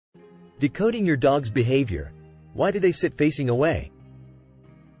Decoding your dog's behavior. Why do they sit facing away?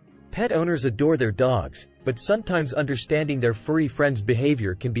 Pet owners adore their dogs, but sometimes understanding their furry friend's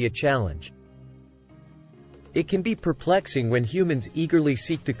behavior can be a challenge. It can be perplexing when humans eagerly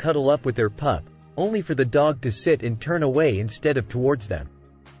seek to cuddle up with their pup, only for the dog to sit and turn away instead of towards them.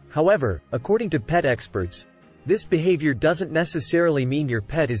 However, according to pet experts, this behavior doesn't necessarily mean your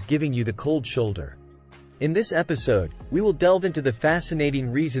pet is giving you the cold shoulder. In this episode, we will delve into the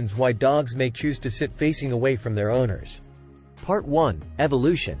fascinating reasons why dogs may choose to sit facing away from their owners. Part 1.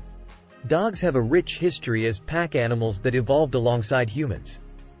 Evolution. Dogs have a rich history as pack animals that evolved alongside humans.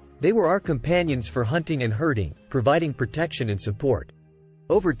 They were our companions for hunting and herding, providing protection and support.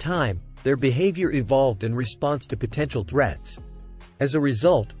 Over time, their behavior evolved in response to potential threats. As a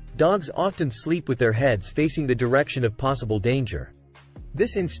result, dogs often sleep with their heads facing the direction of possible danger.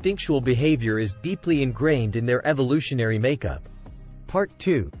 This instinctual behavior is deeply ingrained in their evolutionary makeup. Part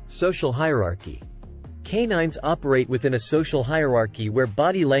 2. Social hierarchy. Canines operate within a social hierarchy where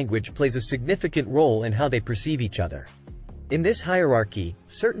body language plays a significant role in how they perceive each other. In this hierarchy,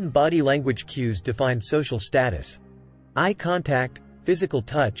 certain body language cues define social status. Eye contact, physical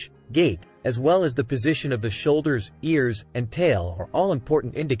touch, gait, as well as the position of the shoulders, ears, and tail are all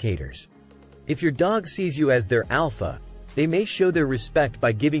important indicators. If your dog sees you as their alpha, they may show their respect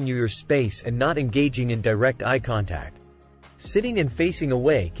by giving you your space and not engaging in direct eye contact. Sitting and facing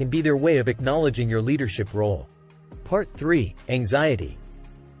away can be their way of acknowledging your leadership role. Part 3. Anxiety.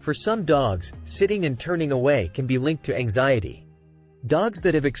 For some dogs, sitting and turning away can be linked to anxiety. Dogs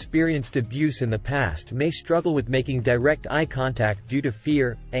that have experienced abuse in the past may struggle with making direct eye contact due to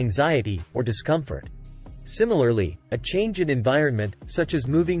fear, anxiety, or discomfort. Similarly, a change in environment, such as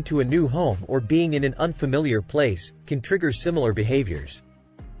moving to a new home or being in an unfamiliar place, can trigger similar behaviors.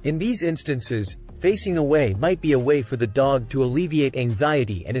 In these instances, facing away might be a way for the dog to alleviate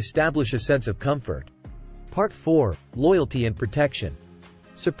anxiety and establish a sense of comfort. Part 4. Loyalty and protection.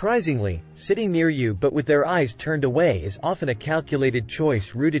 Surprisingly, sitting near you but with their eyes turned away is often a calculated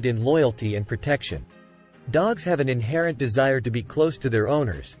choice rooted in loyalty and protection. Dogs have an inherent desire to be close to their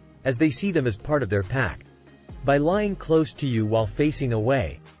owners, as they see them as part of their pack. By lying close to you while facing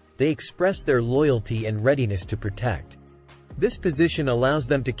away, they express their loyalty and readiness to protect. This position allows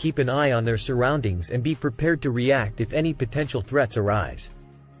them to keep an eye on their surroundings and be prepared to react if any potential threats arise.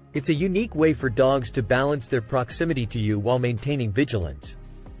 It's a unique way for dogs to balance their proximity to you while maintaining vigilance.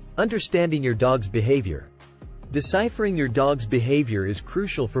 Understanding your dog's behavior. Deciphering your dog's behavior is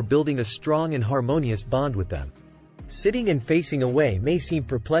crucial for building a strong and harmonious bond with them. Sitting and facing away may seem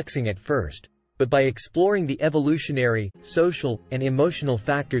perplexing at first, but by exploring the evolutionary, social, and emotional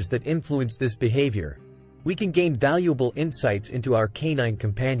factors that influence this behavior, we can gain valuable insights into our canine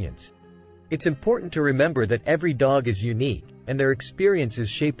companions. It's important to remember that every dog is unique, and their experiences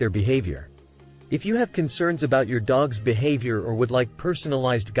shape their behavior. If you have concerns about your dog's behavior or would like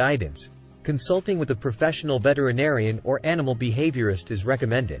personalized guidance, consulting with a professional veterinarian or animal behaviorist is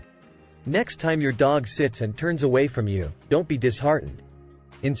recommended. Next time your dog sits and turns away from you, don't be disheartened.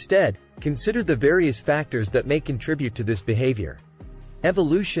 Instead, consider the various factors that may contribute to this behavior.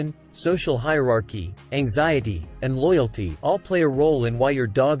 Evolution, social hierarchy, anxiety, and loyalty all play a role in why your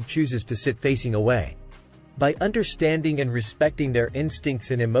dog chooses to sit facing away. By understanding and respecting their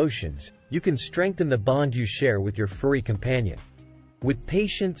instincts and emotions, you can strengthen the bond you share with your furry companion. With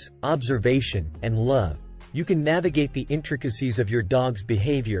patience, observation, and love, you can navigate the intricacies of your dog's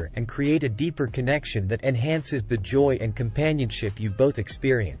behavior and create a deeper connection that enhances the joy and companionship you both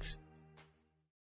experience.